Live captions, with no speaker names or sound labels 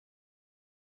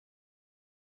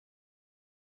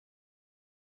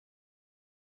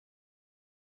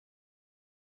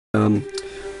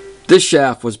This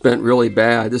shaft was bent really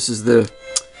bad. This is a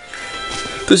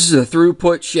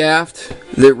throughput shaft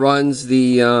that runs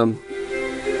the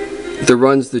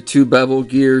two bevel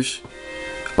gears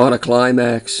on a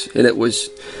Climax, and it was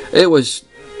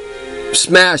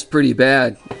smashed pretty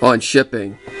bad on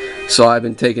shipping. So I've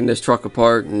been taking this truck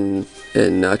apart and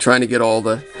trying to get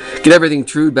everything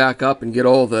trued back up and get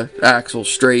all the axles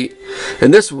straight.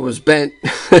 And this one was bent.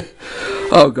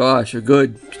 Oh gosh, a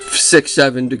good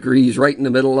 6-7 degrees right in the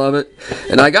middle of it.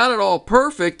 And I got it all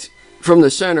perfect from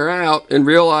the center out and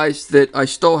realized that I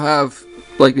still have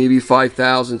like maybe 5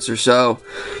 thousandths or so.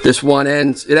 This one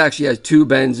end, it actually has 2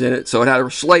 bends in it, so it had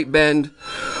a slight bend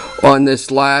on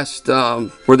this last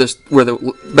where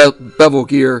the bevel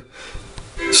gear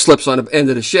slips on the end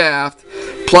of the shaft,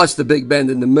 plus the big bend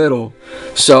in the middle.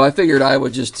 So I figured I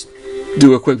would just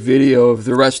do a quick video of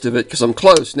the rest of it because I'm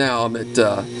close now. I'm at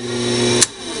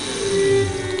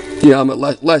I'm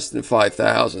at less than 5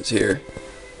 thousandths here.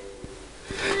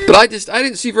 But I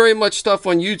didn't see very much stuff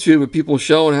on YouTube of people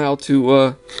showing how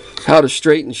to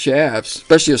straighten shafts,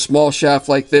 especially a small shaft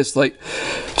like this. Like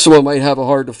someone might have a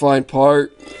hard to find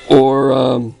part, or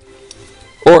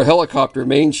a helicopter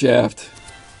main shaft.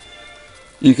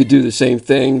 You could do the same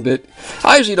thing, but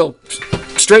I usually don't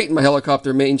straighten my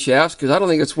helicopter main shafts because I don't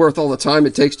think it's worth all the time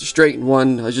it takes to straighten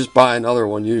one. I just buy another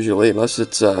one usually, unless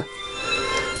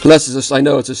I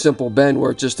know it's a simple bend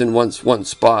where it's just in one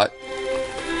spot.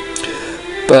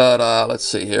 But let's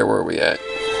see here, where are we at?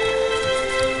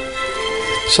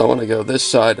 So I want to go this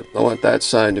side. I want that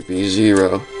side to be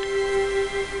 0.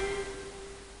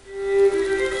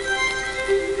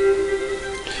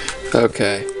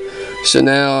 Okay. So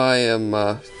now I am,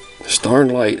 this darn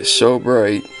light is so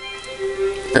bright.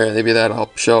 Alright, maybe that'll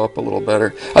help show up a little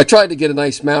better. I tried to get a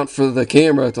nice mount for the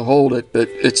camera to hold it, but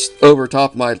it's over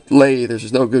top of my lathe. There's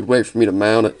just no good way for me to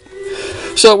mount it.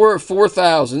 So we're at 4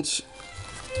 thousandths.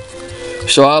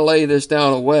 So I lay this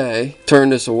down away, turn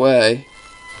this away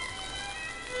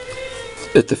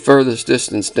at the furthest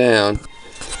distance down,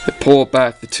 and pull it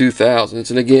back to 2 thousandths.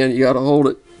 And again, you got to hold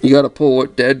it. You got to pull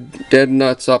it dead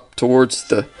nuts up towards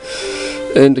the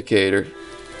indicator.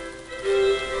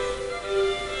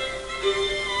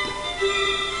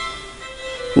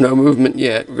 No movement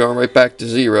yet. We're going right back to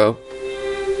 0.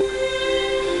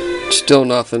 Still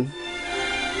nothing.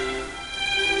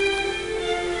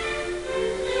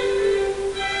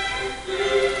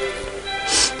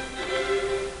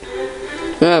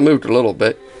 I moved a little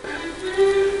bit.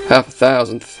 1/2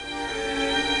 thousandth.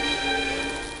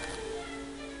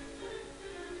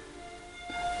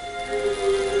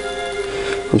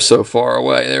 I'm so far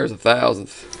away. There's 1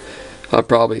 thousandth.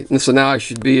 So now I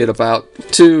should be at about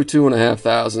 2.5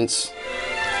 thousandths.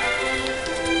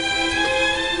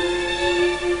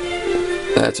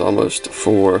 That's almost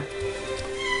 4.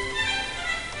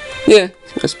 Yeah,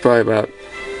 that's probably about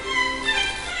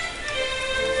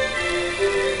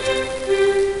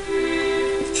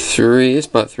 3. It's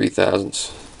about 3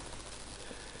 thousandths.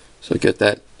 So get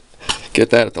that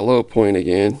at the low point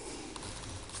again.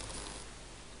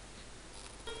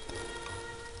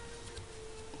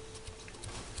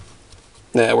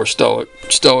 Nah, we're still at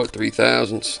 3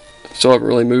 thousandths. So I haven't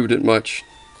really moved it much.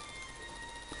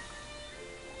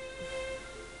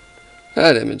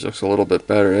 That image looks a little bit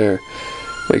better there.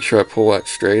 Make sure I pull that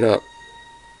straight up.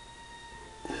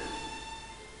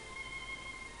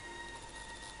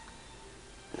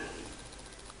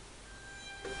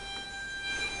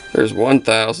 There's 1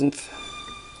 thousandth.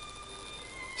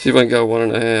 See if I can go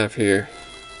 1.5 here.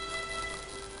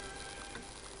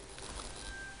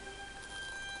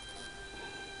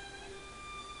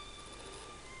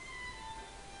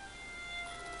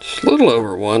 Just a little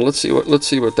over 1. Let's see what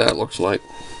that looks like.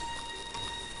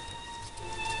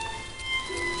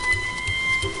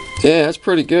 Yeah, that's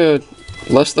pretty good.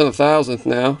 Less than 1 thousandth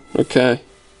now. Okay.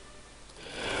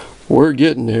 We're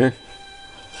getting there.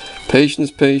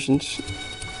 Patience, patience.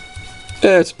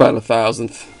 Yeah, it's about 1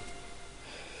 thousandth.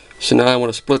 So now I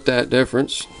want to split that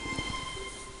difference.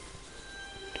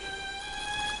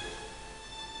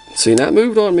 See, that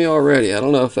moved on me already. I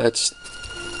don't know if that's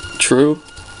true.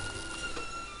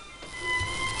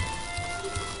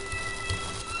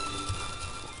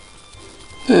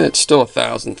 It's still 1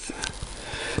 thousandth.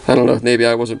 I don't know if maybe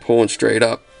I wasn't pulling straight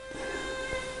up.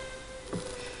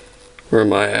 Where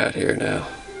am I at here now?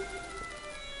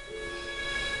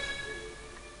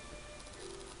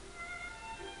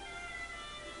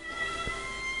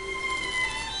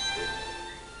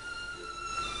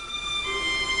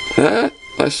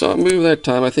 I saw it move that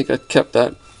time. I think I kept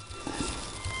that.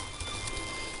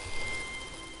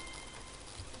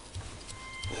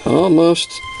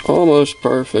 Almost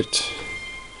perfect.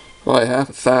 Probably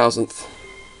 1/2 thousandth.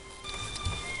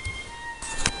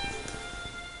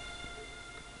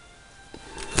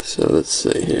 So let's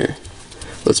see here.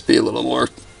 Let's be a little more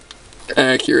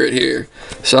accurate here.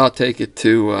 So I'll take it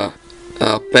to,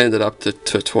 I'll bend it up to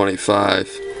 25.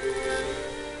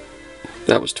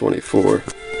 That was 24.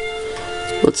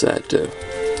 What's that do?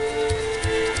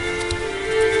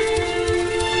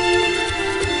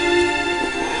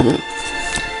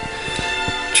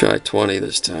 Try 20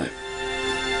 this time.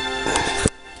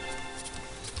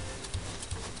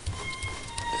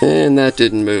 And that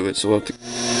didn't move it, so we'll have to...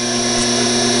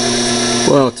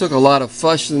 Well, it took a lot of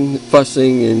fussing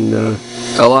and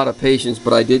a lot of patience,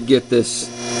 but I did get this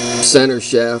center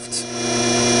shaft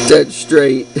dead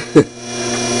straight.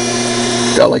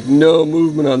 Got like no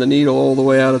movement on the needle all the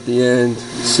way out at the end.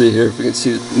 Let's see here if we can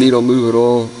see the needle move at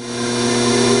all.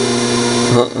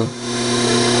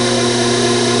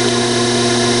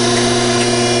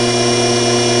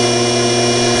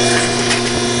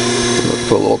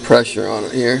 Put a little pressure on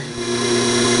it here.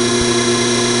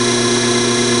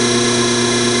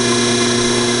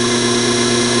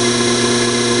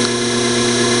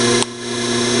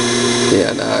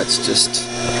 Yeah, no, it's just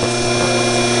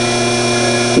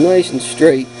nice and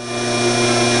straight.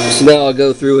 So now I'll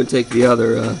go through and take the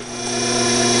other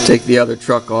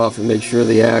truck off and make sure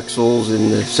the axles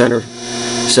and the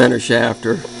center shaft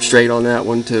are straight on that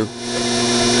one too.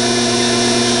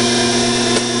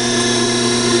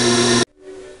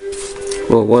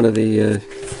 Well, one of the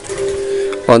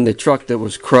on the truck that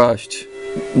was crushed,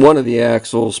 one of the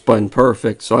axles spun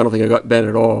perfect, so I don't think I got bent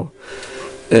at all.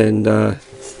 And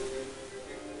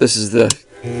this is the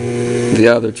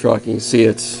other truck. You can see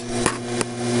it's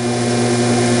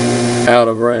out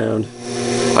of round.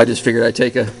 I just figured I'd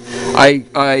take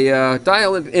I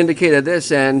dial indicated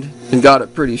this end and got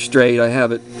it pretty straight. I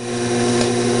have it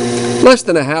less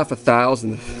than 1/2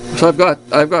 thousandth. So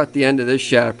I've got the end of this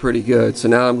shaft pretty good. So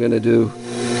now I'm going to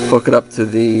hook it up to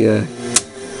the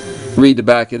read the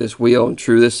back of this wheel and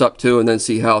true this up too, and then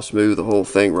see how smooth the whole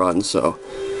thing runs. So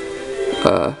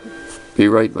be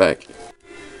right back.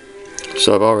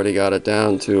 So I've already got it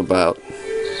down to about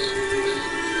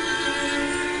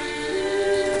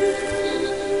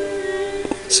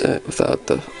without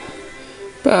the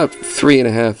about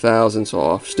 3.5 thousandths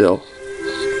off still.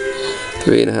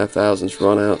 3.5 thousandths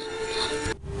run out.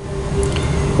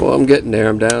 Well, I'm getting there.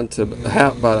 I'm down to about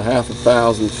 1/2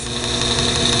 thousandth.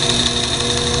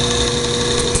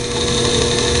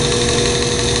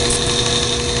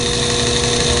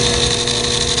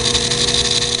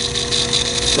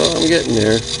 So I'm getting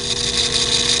there.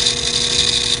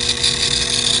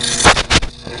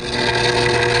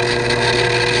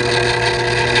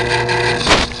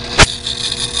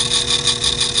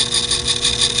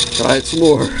 Try it some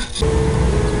more.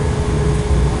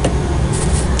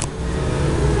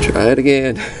 Try it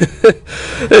again.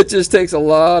 It just takes a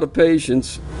lot of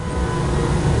patience.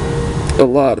 A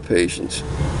lot of patience.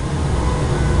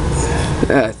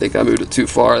 I think I moved it too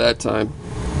far that time.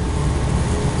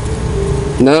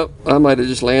 Nope, I might have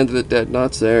just landed at dead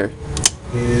nuts there.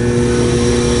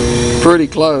 Pretty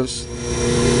close.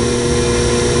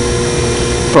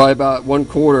 Probably about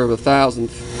 1/4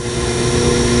 thousandth.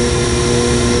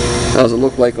 How does it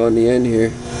look like on the end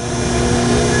here?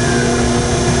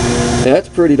 That's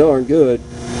pretty darn good.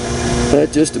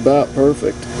 That's just about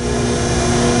perfect.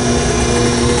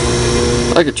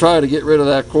 I could try to get rid of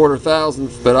that 1/4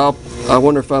 thousandth, but I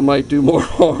wonder if I might do more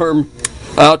harm.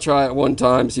 I'll try it one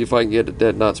time, see if I can get it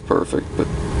dead nuts perfect. But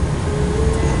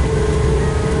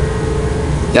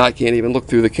yeah, I can't even look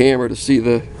through the camera to see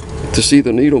the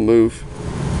needle move.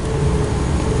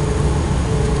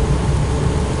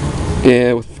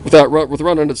 Yeah, with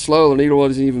running it slow, the needle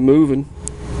wasn't even moving.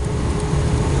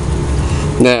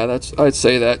 Nah, I'd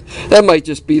say that might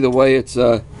just be the way it's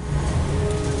that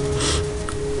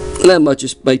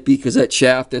might be because that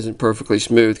shaft isn't perfectly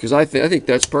smooth. Because I think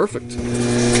that's perfect.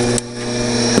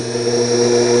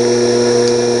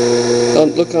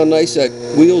 Look how nice that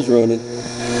wheel's running.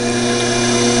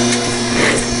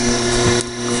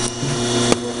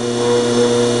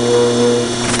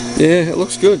 Yeah, it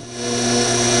looks good.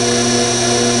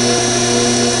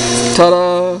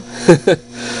 Ta-da!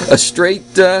 A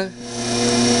straight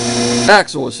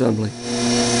axle assembly.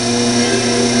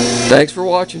 Thanks for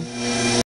watching.